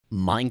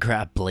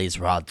Minecraft blaze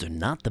rods are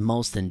not the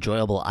most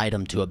enjoyable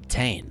item to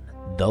obtain.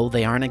 Though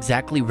they aren't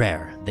exactly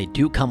rare, they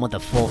do come with a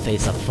full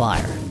face of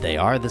fire. They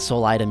are the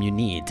sole item you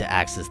need to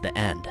access the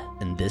end.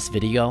 In this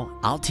video,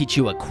 I'll teach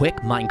you a quick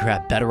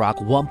Minecraft Bedrock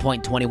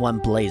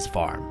 1.21 blaze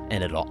farm,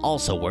 and it'll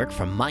also work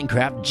for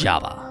Minecraft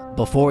Java.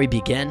 Before we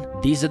begin,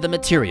 these are the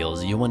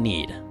materials you will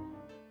need.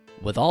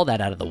 With all that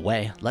out of the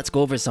way, let's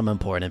go over some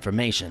important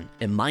information.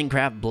 In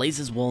Minecraft,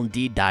 blazes will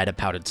indeed die to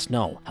powdered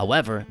snow.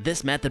 However,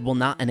 this method will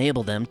not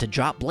enable them to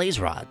drop blaze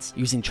rods.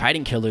 Using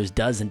trident killers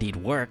does indeed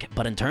work,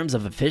 but in terms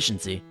of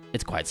efficiency,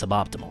 it's quite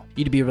suboptimal.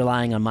 You'd be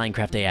relying on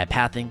Minecraft AI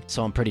pathing,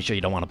 so I'm pretty sure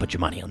you don't want to put your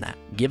money on that.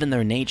 Given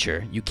their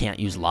nature, you can't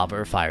use lava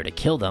or fire to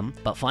kill them,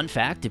 but fun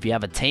fact, if you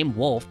have a tame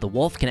wolf, the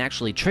wolf can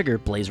actually trigger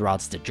blaze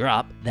rods to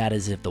drop. That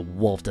is if the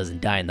wolf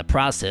doesn't die in the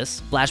process.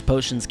 Flash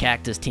potions,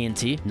 cactus,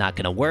 TNT, not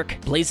gonna work.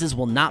 Blazes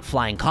will not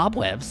fly in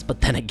cobwebs, but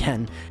then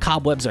again,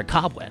 cobwebs are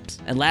cobwebs.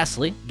 And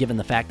lastly, given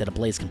the fact that a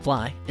blaze can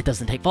fly, it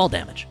doesn't take fall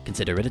damage.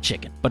 Consider it a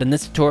chicken. But in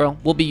this tutorial,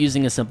 we'll be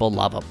using a simple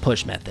lava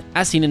push method,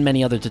 as seen in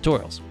many other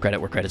tutorials.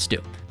 Credit where credit's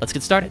due. Let's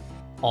get started.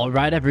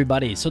 Alright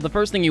everybody, so the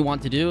first thing you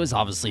want to do is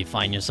obviously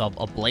find yourself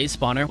a blaze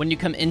spawner. When you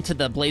come into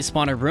the blaze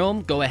spawner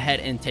room, go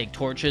ahead and take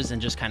torches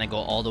and just kind of go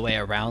all the way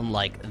around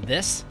like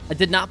this. I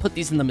did not put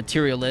these in the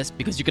material list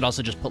because you could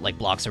also just put like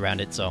blocks around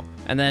it, so.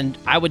 And then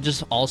I would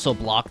just also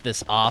block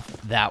this off,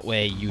 that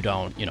way you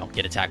don't,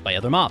 get attacked by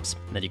other mobs.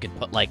 And then you could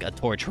put like a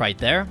torch right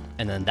there,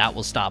 and then that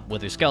will stop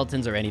wither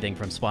skeletons or anything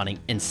from spawning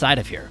inside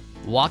of here.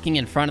 Walking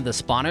in front of the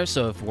spawner,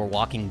 so if we're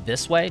walking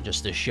this way,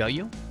 just to show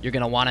you, you're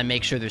going to want to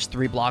make sure there's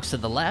 3 blocks to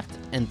the left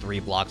and 3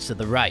 blocks to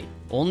the right.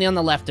 Only on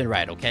the left and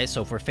right, okay?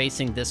 So if we're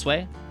facing this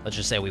way, let's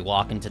just say we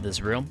walk into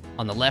this room.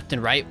 On the left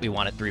and right, we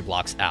want it 3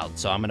 blocks out.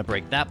 So I'm going to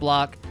break that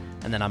block,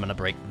 and then I'm going to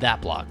break that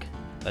block.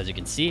 As you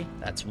can see,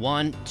 that's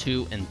 1,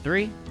 2, and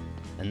 3.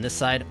 And this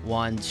side,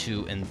 1,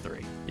 2, and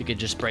 3. You could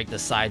just break the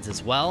sides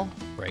as well.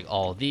 Break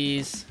all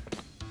these.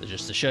 So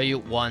just to show you,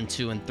 1,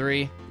 2, and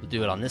 3. We'll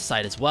do it on this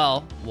side as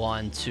well.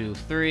 1, 2,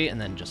 3,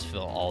 and then just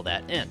fill all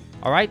that in.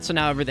 All right, so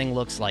now everything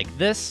looks like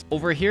this.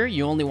 Over here,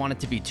 you only want it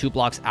to be 2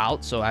 blocks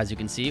out. So as you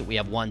can see, we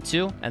have 1,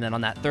 2, and then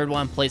on that third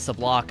one, place a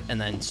block and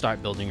then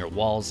start building your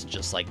walls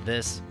just like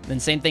this. Then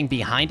same thing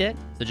behind it.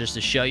 So just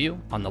to show you,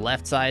 on the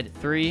left side,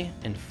 3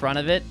 in front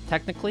of it,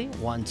 technically,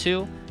 1,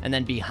 2, and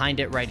then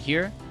behind it right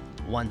here,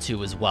 1,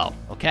 2 as well,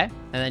 okay?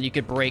 And then you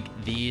could break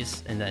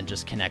these and then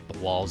just connect the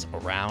walls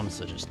around.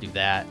 So just do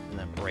that and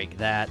then break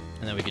that.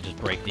 And then we could just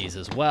break these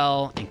as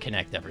well and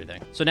connect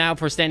everything. So now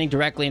if we're standing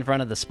directly in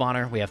front of the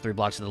spawner, we have 3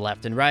 blocks to the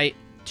left and right,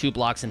 2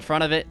 blocks in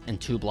front of it, and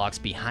 2 blocks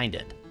behind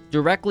it.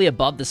 Directly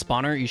above the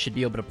spawner, you should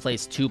be able to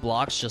place 2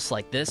 blocks just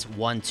like this,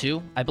 1,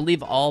 2. I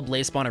believe all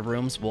blaze spawner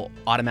rooms will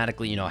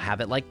automatically,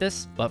 have it like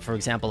this. But for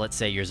example, let's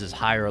say yours is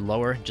higher or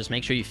lower. Just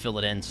make sure you fill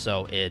it in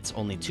so it's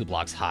only 2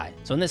 blocks high.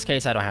 So in this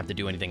case, I don't have to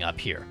do anything up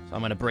here. So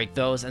I'm going to break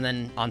those. And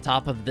then on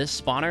top of this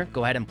spawner,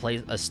 go ahead and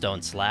place a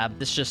stone slab.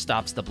 This just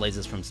stops the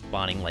blazes from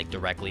spawning like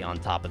directly on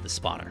top of the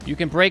spawner. You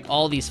can break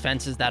all these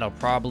fences that are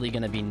probably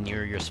going to be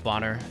near your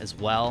spawner as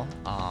well.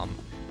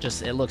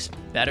 It looks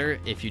better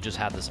if you just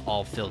have this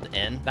all filled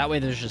in. That way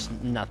there's just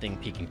nothing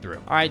peeking through.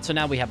 All right, so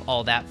now we have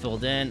all that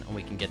filled in and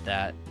we can get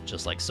that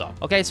just like so.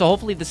 Okay, so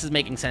hopefully this is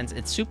making sense.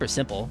 It's super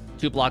simple.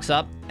 2 blocks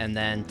up and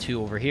then 2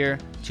 over here,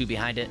 2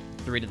 behind it,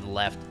 3 to the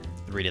left,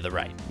 3 to the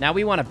right. Now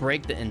we want to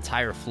break the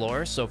entire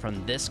floor. So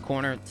from this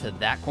corner to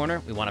that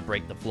corner, we want to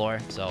break the floor.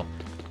 So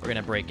we're going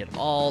to break it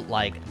all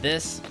like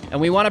this. And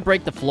we want to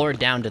break the floor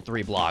down to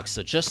 3 blocks.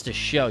 So just to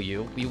show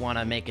you, we want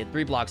to make it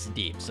 3 blocks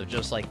deep. So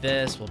just like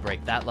this, we'll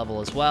break that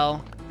level as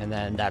well. And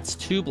then that's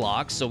 2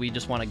 blocks. So we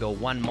just want to go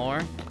 1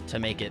 more to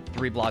make it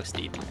 3 blocks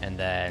deep. And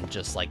then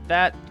just like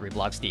that, 3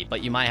 blocks deep.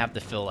 But you might have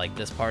to fill like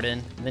this part in.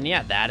 And then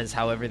yeah, that is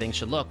how everything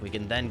should look. We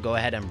can then go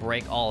ahead and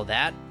break all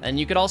that. And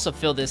you could also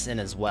fill this in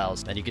as well.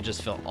 So then you could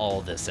just fill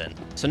all this in.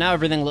 So now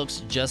everything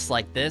looks just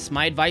like this.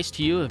 My advice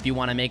to you, if you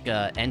want to make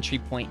an entry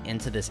point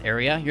into this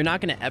area, you're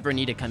not going to ever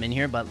need to come in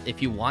here. But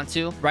if you want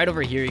to, right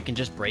over here, you can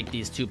just break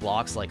these 2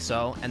 blocks like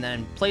so. And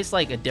then place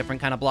like a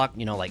different kind of block,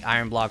 like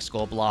iron blocks,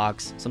 gold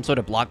blocks, some sort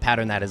of block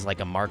pattern that is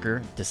like a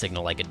marker to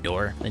signal like a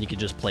door. Then you can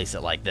just place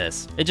it like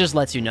this. It just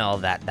lets you know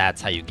that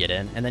that's how you get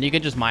in, and then you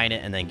can just mine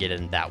it and then get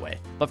in that way.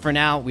 But for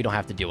now, we don't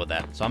have to deal with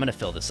that. So I'm going to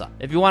fill this up.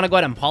 If you want to go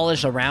ahead and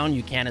polish around,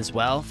 you can as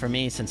well. For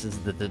me, since it's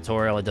the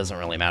tutorial, it doesn't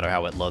really matter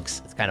how it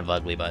looks. It's kind of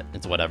ugly, but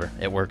it's whatever.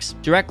 It works.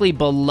 Directly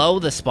below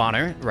the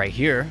spawner right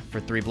here for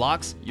 3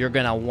 blocks, you're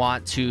going to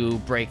want to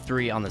break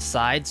 3 on the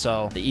side.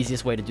 So the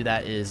easiest way to do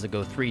that is to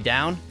go 3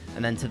 down.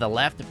 And then to the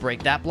left,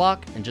 break that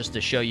block. And just to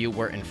show you,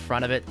 we're in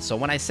front of it. So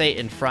when I say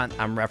in front,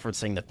 I'm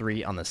referencing the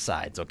 3 on the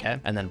sides, okay?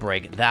 And then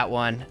break that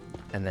one.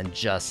 And then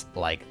just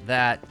like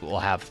that, we'll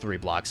have 3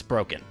 blocks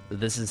broken. So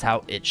this is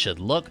how it should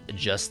look,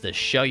 just to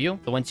show you.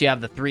 So once you have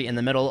the 3 in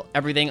the middle,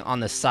 everything on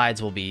the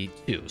sides will be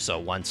 2. So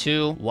 1,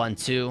 2, 1,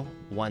 2,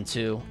 1,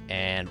 2,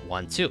 and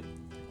 1, 2.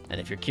 And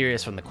if you're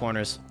curious, from the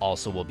corners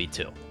also will be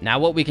 2. Now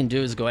what we can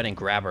do is go ahead and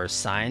grab our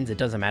signs. It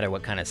doesn't matter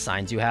what kind of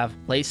signs you have.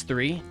 Place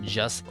 3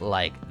 just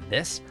like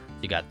this.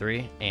 You got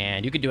 3,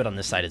 and you could do it on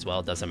this side as well.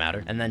 It doesn't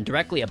matter. And then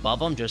directly above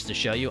them, just to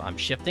show you, I'm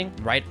shifting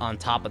right on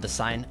top of the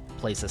sign.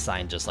 Place a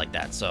sign just like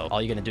that. So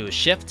all you're gonna do is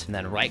shift and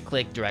then right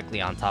click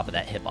directly on top of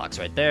that hitbox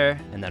right there,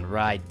 and then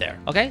right there.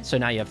 Okay, so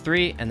now you have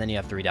 3, and then you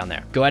have 3 down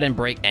there. Go ahead and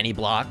break any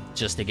block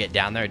just to get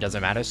down there. It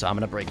doesn't matter. So I'm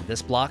gonna break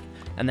this block,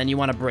 and then you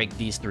want to break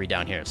these 3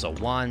 down here. So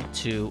 1,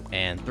 2,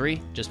 and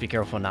 3. Just be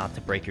careful not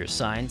to break your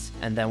signs.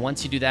 And then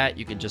once you do that,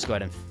 you can just go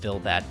ahead and fill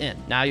that in.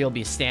 Now you'll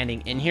be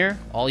standing in here.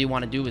 All you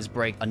want to do is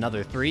break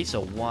another 3.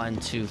 So 1,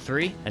 2,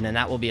 3, and then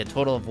that will be a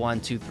total of 1,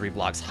 2, 3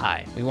 blocks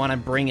high. We want to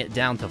bring it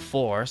down to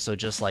 4. So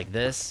just like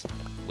this,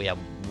 we have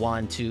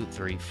 1, 2,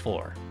 3,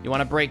 4. You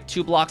want to break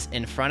 2 blocks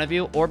in front of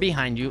you or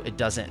behind you. It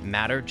doesn't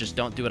matter. Just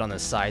don't do it on the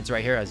sides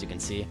right here. As you can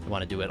see, you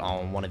want to do it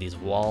on one of these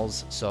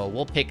walls. So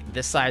we'll pick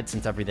this side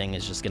since everything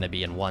is just going to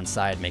be in one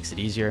side. Makes it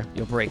easier.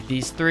 You'll break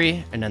these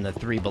 3 and then the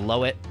 3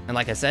 below it. And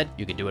like I said,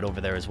 you could do it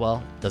over there as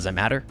well. Doesn't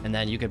matter. And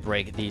then you could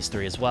break these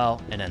 3 as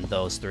well. And then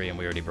those 3, and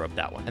we already broke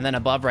that one. And then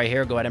above right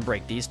here, go ahead and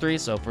break these 3.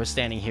 So if we're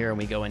standing here and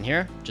we go in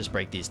here, just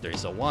break these 3.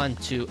 So 1,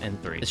 2,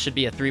 and 3. This should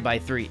be a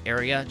 3x3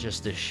 area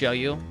just to show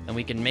you. And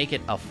we can make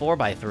it a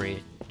 4x3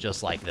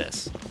 just like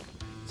this.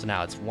 So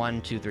now it's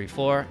 1, 2, 3,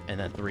 4, and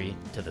then 3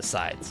 to the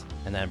sides.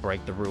 And then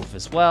break the roof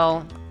as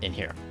well in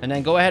here. And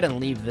then go ahead and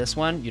leave this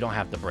one. You don't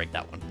have to break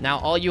that one. Now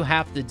all you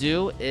have to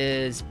do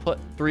is put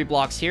 3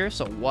 blocks here.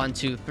 So 1,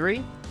 2,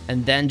 3.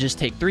 And then just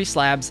take 3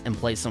 slabs and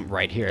place them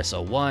right here.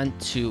 So 1,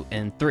 2,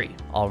 and 3.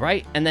 All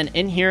right. And then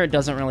in here, it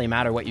doesn't really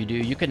matter what you do.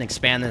 You can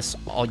expand this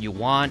all you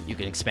want. You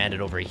can expand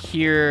it over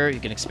here. You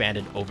can expand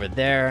it over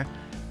there.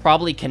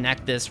 Probably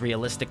connect this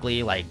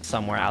realistically like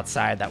somewhere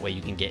outside, that way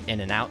you can get in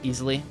and out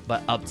easily,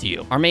 but up to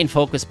you. Our main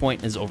focus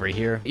point is over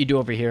here. What you do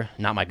over here,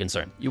 not my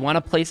concern. You want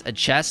to place a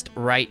chest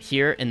right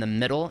here in the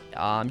middle.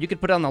 You could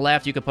put it on the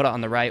left, you could put it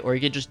on the right, or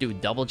you could just do a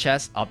double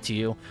chest, up to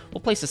you.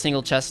 We'll place a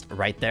single chest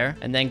right there,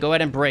 and then go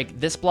ahead and break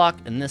this block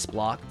and this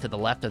block to the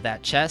left of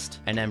that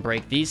chest, and then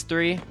break these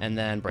 3, and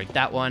then break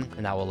that one,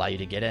 and that will allow you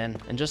to get in.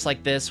 And just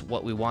like this,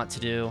 what we want to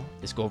do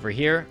is go over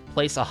here,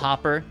 place a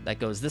hopper that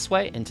goes this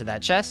way into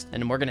that chest,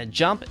 and then we're going to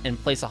jump and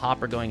place a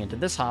hopper going into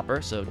this hopper.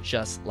 So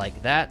just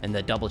like that, and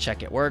the double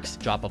check it works.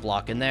 Drop a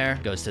block in there,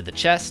 goes to the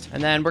chest,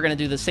 and then we're going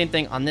to do the same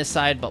thing on this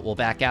side, but we'll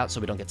back out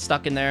so we don't get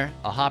stuck in there.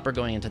 A hopper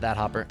going into that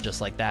hopper, just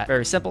like that.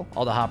 Very simple.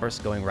 All the hoppers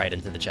going right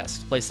into the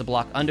chest. Place the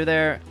block under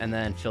there, and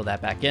then fill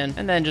that back in,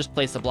 and then just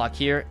place a block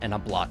here and a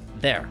block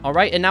there. All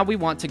right, and now we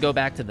want to go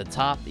back to the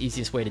top. The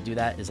easiest way to do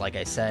that is, like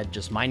I said,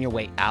 just mine your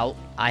way out.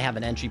 I have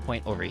an entry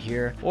point over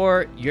here,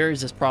 or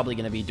yours is probably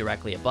going to be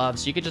directly above,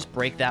 so you could just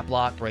break that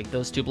block, break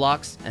those 2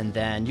 blocks, and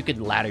then you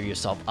could ladder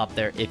yourself up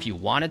there if you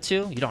wanted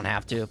to. You don't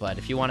have to, but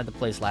if you wanted to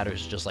place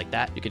ladders just like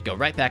that, you could go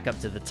right back up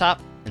to the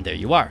top, and there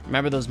you are.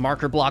 Remember those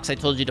marker blocks I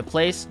told you to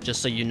place,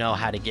 just so you know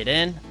how to get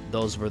in?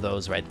 Those were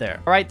those right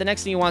there. All right, the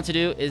next thing you want to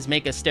do is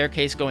make a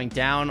staircase going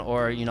down,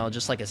 or, you know,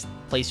 just like a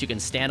place you can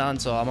stand on.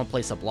 So I'm gonna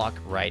place a block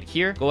right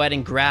here. Go ahead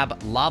and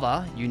grab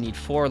lava. You need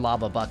 4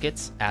 lava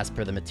buckets as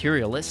per the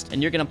material list.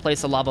 And you're gonna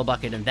place a lava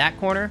bucket in that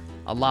corner,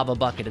 a lava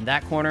bucket in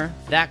that corner,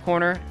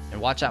 and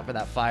watch out for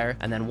that fire,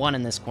 and then 1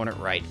 in this corner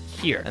right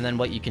here. And then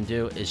what you can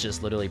do is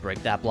just literally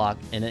break that block,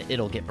 and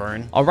it'll get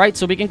burned. All right,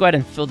 so we can go ahead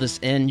and fill this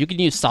in. You can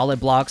use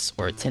solid blocks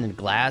or tinted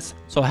glass.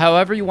 So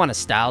however you want to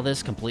style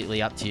this,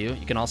 completely up to you.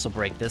 You can also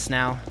break this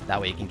now.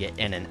 That way you can get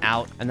in and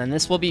out. And then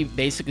this will be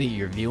basically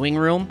your viewing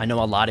room. I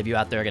know a lot of you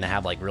out there are going to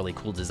have like really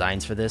cool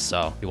designs for this.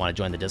 So if you want to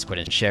join the Discord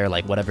and share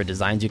like whatever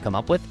designs you come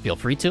up with, feel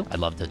free to. I'd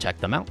love to check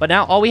them out. But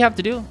now all we have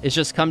to do is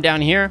just come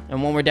down here.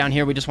 And when we're down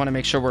here, we just want to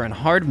make sure we're in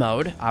hard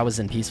mode. I was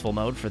in peaceful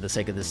mode for the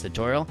sake of this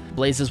tutorial.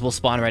 Blazes will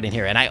spawn right in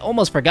here. And I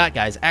almost forgot,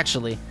 guys.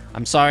 Actually,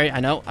 I'm sorry. I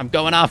know I'm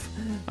going off.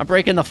 I'm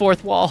breaking the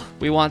 4th wall.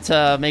 We want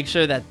to make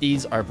sure that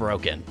these are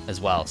broken as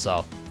well.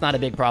 So it's not a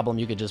big problem.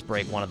 You could just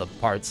break one of the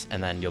parts,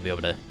 and then you'll be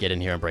able to get in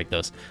here and break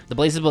those. The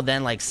blazes will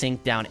then like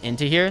sink down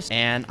into here.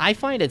 And I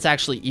find it's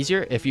actually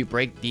easier if you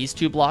break these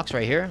 2 blocks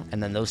right here,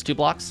 and then those 2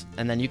 blocks,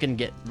 and then you can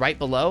get right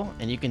below,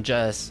 and you can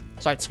just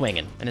start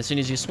swinging. And as soon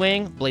as you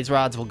swing, blaze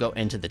rods will go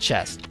into the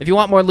chest. If you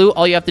want more loot,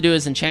 all you have to do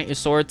is enchant your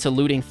sword to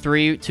looting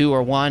 3, 2,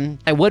 or 1.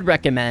 I would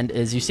recommend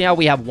is, you see how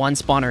we have 1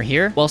 spawner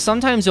here? Well,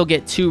 sometimes you'll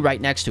get 2 right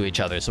next to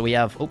each other. So we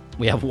have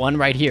 1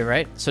 right here,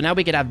 right? So now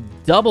we could have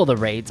double the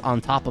raids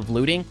on top of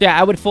looting. Yeah,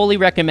 I would fully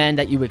recommend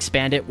that you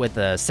expand it with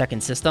a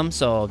second system.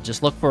 So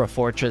just look for a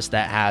fortress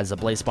that has a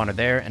blaze spawner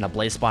there and a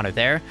blaze spawner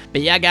there.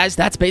 But yeah, guys,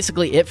 that's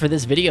basically it for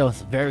this video.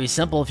 It's very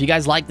simple. If you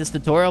guys like this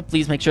tutorial,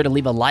 please make sure to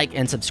leave a like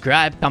and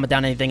subscribe. Comment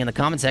down anything in the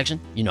comment section.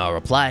 You know I'll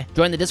reply.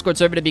 Join the Discord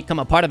server to become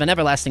a part of an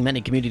everlasting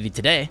mending community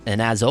today. And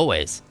as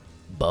always,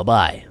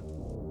 bye-bye.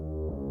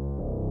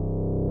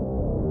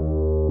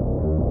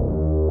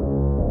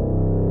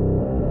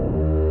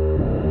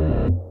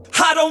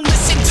 I don't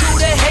listen to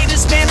the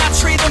haters, man, I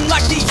treat them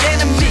like the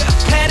enemy.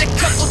 Had a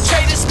couple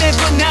traitors, man,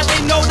 but now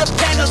they know the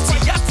penalty.